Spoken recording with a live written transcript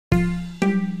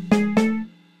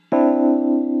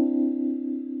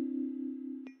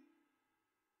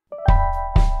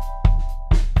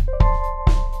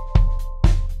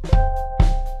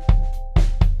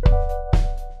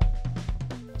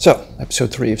So,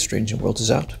 episode 3 of Strange New Worlds is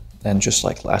out, and just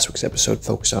like last week's episode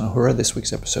focused on Uhura, this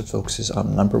week's episode focuses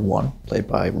on number 1, played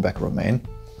by Rebecca Romijn.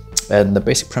 And the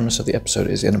basic premise of the episode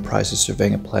is Enterprise is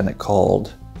surveying a planet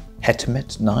called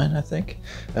Hetemet 9, I think.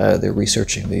 They're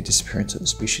researching the disappearance of a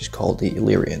species called the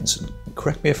Illyrians. And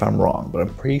correct me if I'm wrong, but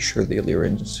I'm pretty sure the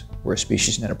Illyrians were a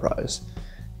species in Enterprise.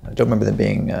 I don't remember them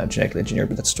being genetically engineered,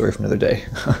 but that's a story for another day.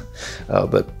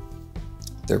 But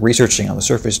they're researching on the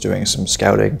surface, doing some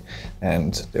scouting,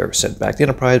 and they're sent back to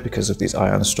Enterprise because of these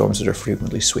ion storms that are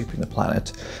frequently sweeping the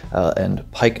planet. And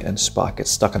Pike and Spock get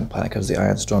stuck on the planet because the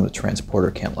ion storm, the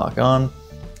transporter can't lock on.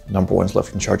 Number 1's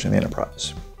left in charge of the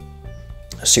Enterprise.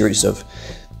 A series of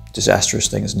disastrous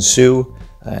things ensue,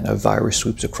 and a virus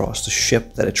sweeps across the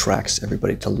ship that attracts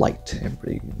everybody to light.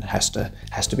 Everybody has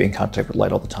to be in contact with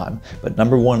light all the time. But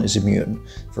number 1 is immune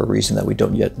for a reason that we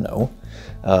don't yet know.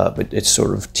 But it's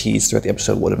sort of teased throughout the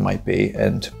episode what it might be,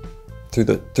 and through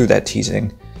that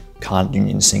teasing, Khan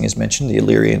Union Singh is mentioned. The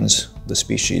Illyrians, the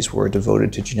species, were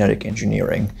devoted to genetic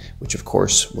engineering, which of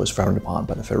course was frowned upon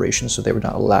by the Federation, so they were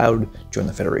not allowed to join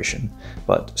the Federation.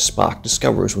 But Spock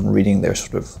discovers when reading their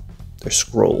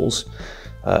scrolls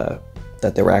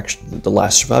that they were actually the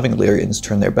last surviving Illyrians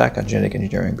turned their back on genetic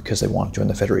engineering because they want to join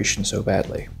the Federation so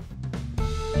badly.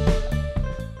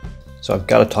 So I've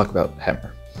got to talk about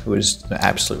Hemmer, who is an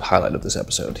absolute highlight of this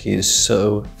episode. He is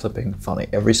so flipping funny.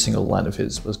 Every single line of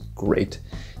his was great.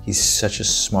 He's such a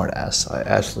smart ass. I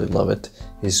absolutely love it.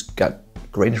 He's got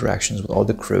great interactions with all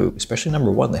the crew, especially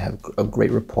number 1. They have a great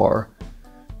rapport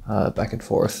back and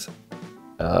forth.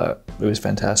 It was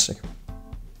fantastic.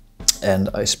 And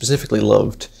I specifically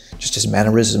loved just his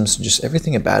mannerisms, just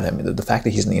everything about him. The fact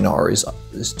that he's in the NR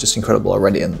is just incredible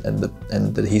already, and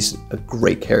that he's a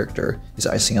great character is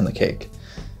icing on the cake.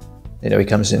 You know, he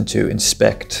comes in to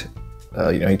inspect,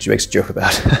 he makes a joke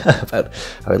about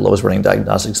how he loves running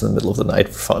diagnostics in the middle of the night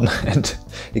for fun, and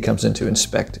he comes in to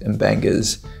inspect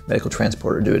Mbanga's medical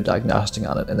transporter, do a diagnostic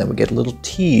on it, and then we get a little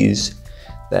tease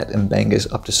that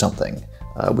Mbanga's up to something.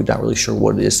 We're not really sure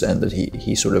what it is, and that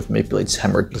he sort of manipulates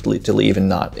Hemmer to leave and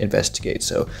not investigate.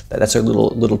 So that's our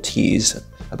little tease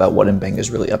about what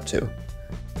Mbanga's really up to.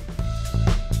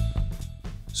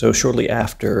 So shortly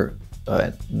after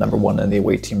number 1 and the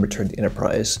away team return to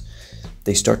Enterprise,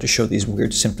 they start to show these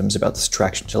weird symptoms about this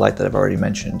attraction to light that I've already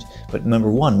mentioned. But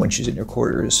number 1, when she's in her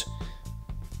quarters,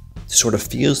 sort of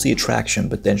feels the attraction,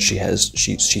 but then she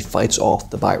fights off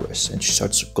the virus and she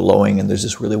starts glowing, and there's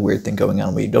this really weird thing going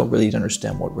on where you don't really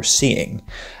understand what we're seeing.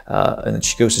 And then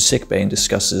she goes to sickbay and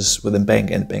discusses with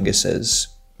Mbanga, and Mbanga says,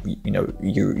 you know,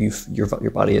 your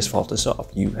body has fought this off.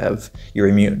 You're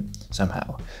immune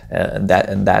somehow, and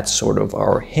that's sort of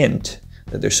our hint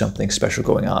that there's something special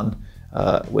going on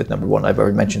with number 1. I've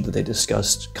already mentioned that they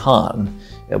discussed Khan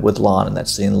with Lon, and that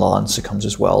scene Lon succumbs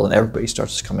as well, and everybody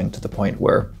starts coming to the point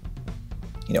where,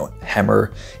 you know,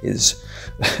 Hemmer is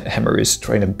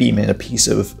trying to beam in a piece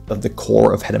of the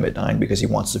core of Hetemet 9 because he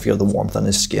wants to feel the warmth on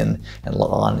his skin, and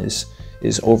Lon is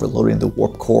overloading the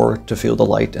warp core to feel the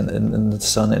light and the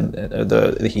sun and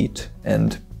the heat.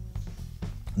 And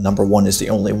number 1 is the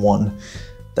only one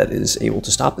that is able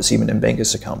to stop this. Even Mbanga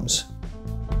succumbs.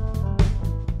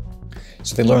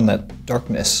 So they learn that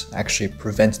darkness actually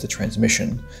prevents the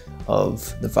transmission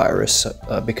of the virus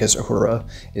because Uhura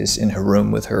is in her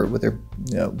room with her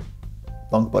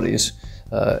bunk buddies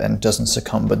and doesn't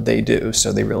succumb, but they do.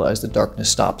 So they realize the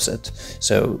darkness stops it.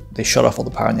 So they shut off all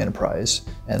the power in the Enterprise,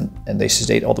 and they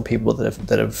sedate all the people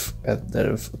that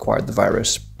have acquired the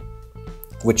virus,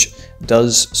 which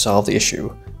does solve the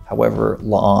issue. However,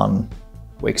 La'an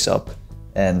wakes up,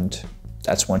 and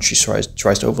that's when she tries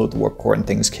to overload the warp core and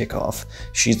things kick off.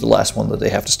 She's the last one that they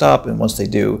have to stop, and once they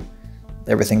do,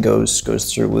 everything goes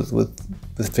through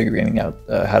with figuring out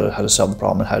how to solve the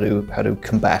problem and how to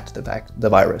combat the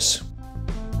virus.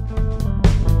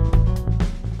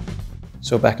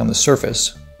 So back on the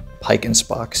surface, Pike and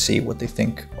Spock see what they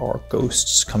think are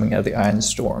ghosts coming out of the ion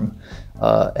storm,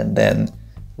 and then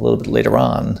a little bit later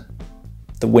on,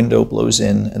 the window blows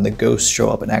in and the ghosts show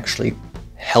up and actually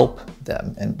help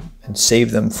them and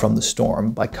save them from the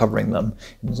storm by covering them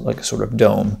in like a sort of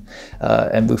dome.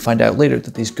 And we find out later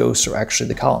that these ghosts are actually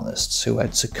the colonists who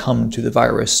had succumbed to the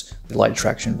virus, the light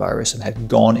attraction virus, and had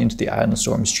gone into the ion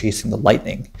storms chasing the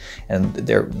lightning. And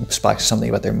Spock says something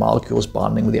about their molecules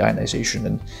bonding with the ionization,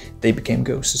 and they became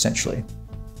ghosts essentially.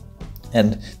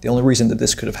 And the only reason that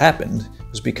this could have happened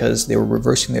was because they were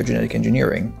reversing their genetic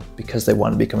engineering because they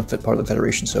wanted to become a fit part of the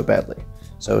Federation so badly.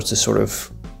 So it's this sort of,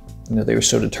 you know, they were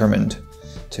so determined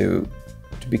to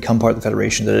become part of the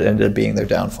Federation that it ended up being their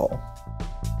downfall.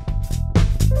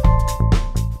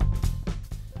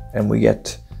 And we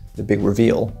get the big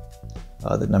reveal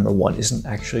that number one isn't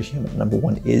actually human. Number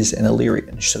one is an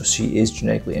Illyrian, so she is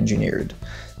genetically engineered.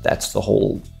 That's the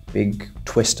whole big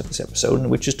twist of this episode,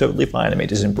 which is totally fine. I mean, it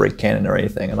doesn't break canon or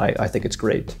anything, and I think it's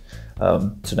great.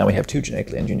 So now we have two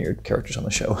genetically engineered characters on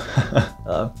the show,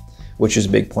 which is a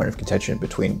big point of contention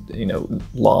between, you know,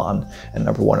 Lon and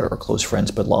number one are close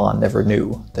friends, but Lon never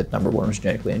knew that number one was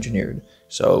genetically engineered.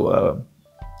 So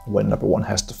when number one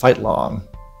has to fight Lon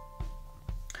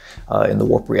in the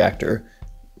warp reactor,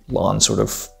 Lon sort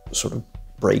of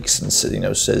breaks and, you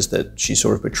know, says that she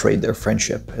sort of betrayed their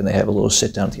friendship, and they have a little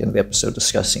sit down at the end of the episode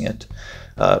discussing it,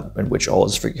 in which all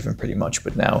is forgiven pretty much.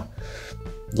 But now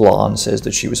Lon says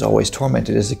that she was always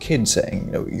tormented as a kid, saying,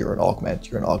 you know, you're an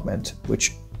augment,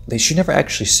 which she never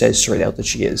actually says straight out that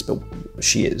she is, but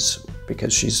she is,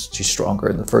 because she's stronger.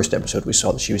 In the first episode, we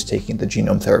saw that she was taking the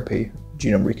genome therapy,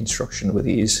 genome reconstruction with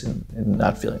ease and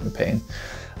not feeling the pain.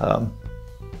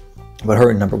 But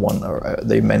her and number one,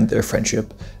 they mend their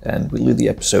friendship, and we leave the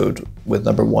episode with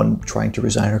number one trying to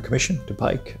resign her commission to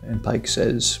Pike. And Pike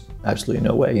says, absolutely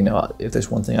no way. You know, if there's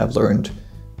one thing I've learned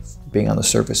being on the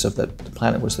surface of that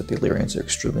planet was that the Illyrians are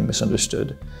extremely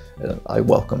misunderstood. I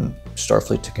welcome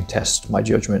Starfleet to contest my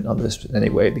judgment on this in any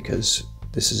way, because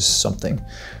this is something.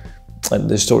 And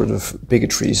there's sort of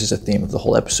bigotries as a theme of the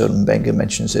whole episode, and Benga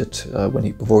mentions it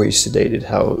before he's sedated,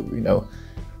 how, you know,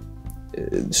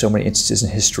 so many instances in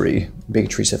history,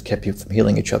 bigotries have kept people from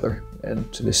healing each other, and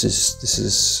this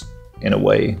is in a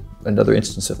way another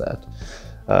instance of that.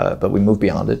 But we move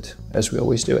beyond it, as we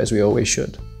always do, as we always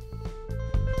should.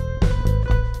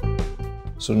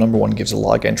 So number one gives a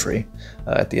log entry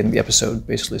at the end of the episode,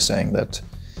 basically saying that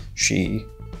she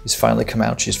has finally come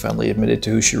out, she's finally admitted to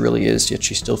who she really is, yet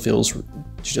she still feels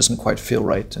she doesn't quite feel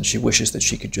right, and she wishes that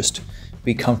she could just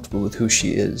be comfortable with who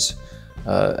she is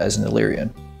as an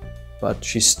Illyrian. But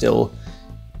she's still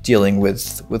dealing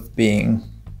with being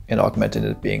an augment and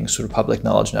it being sort of public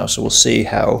knowledge now. So we'll see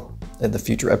how, in the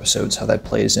future episodes, how that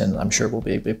plays in. I'm sure we'll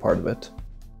be a big part of it.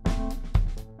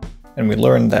 And we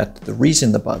learned that the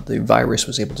reason the virus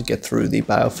was able to get through the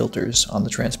biofilters on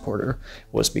the transporter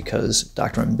was because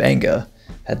Dr. Mbanga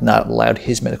had not allowed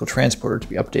his medical transporter to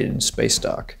be updated in space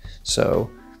dock. So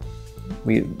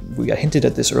we got hinted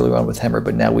at this earlier on with Hemmer,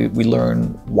 but now we learn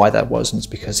why that was, and it's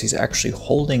because he's actually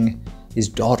holding his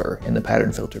daughter in the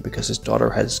pattern filter, because his daughter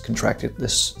has contracted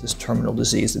this terminal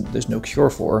disease that there's no cure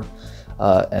for,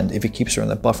 and if he keeps her in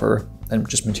the buffer and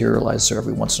just materializes her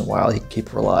every once in a while, he can keep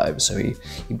her alive. So he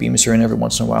beams her in every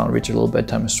once in a while and reads her a little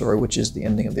bedtime story, which is the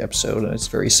ending of the episode, and it's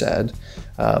very sad.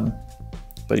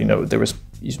 But you know,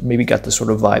 you maybe got the sort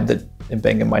of vibe that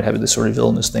Mbanga might have this sort of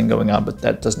illness thing going on, but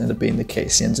that doesn't end up being the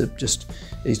case. He ends up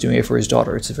he's doing it for his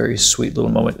daughter. It's a very sweet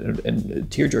little moment, and a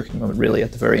tear-jerking moment really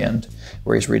at the very end,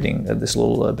 where he's reading this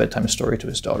little bedtime story to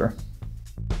his daughter.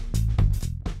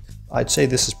 I'd say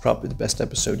this is probably the best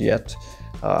episode yet.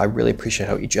 I really appreciate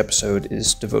how each episode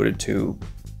is devoted to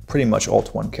pretty much all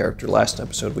to one character. Last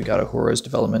episode we got Uhura's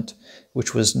development,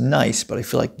 which was nice, but I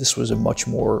feel like this was a much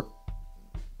more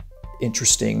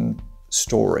interesting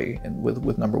story, and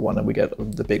with number one, and we get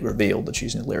the big reveal that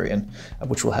she's an Illyrian,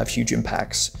 which will have huge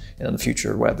impacts in the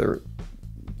future. Whether,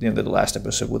 you know, the last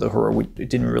episode with Uhura, it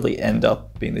didn't really end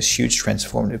up being this huge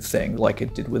transformative thing like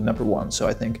it did with number one. So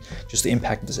I think just the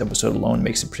impact of this episode alone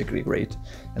makes it particularly great,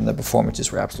 and the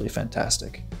performances were absolutely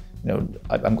fantastic. You know,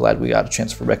 I'm glad we got a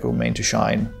chance for Rebecca Romijn to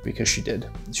shine, because she did.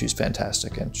 She's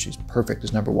fantastic, and she's perfect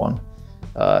as number one.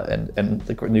 And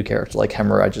the new character like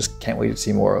Hemmer, I just can't wait to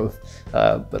see more of.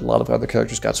 But a lot of other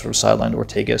characters got sort of sidelined.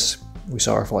 Ortegas, we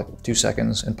saw her for like 2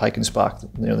 seconds, and Pike and Spock,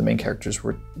 you know, the main characters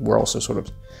were also sort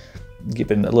of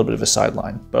given a little bit of a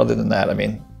sideline. But other than that, I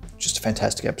mean, just a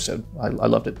fantastic episode. I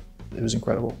loved it. It was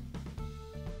incredible.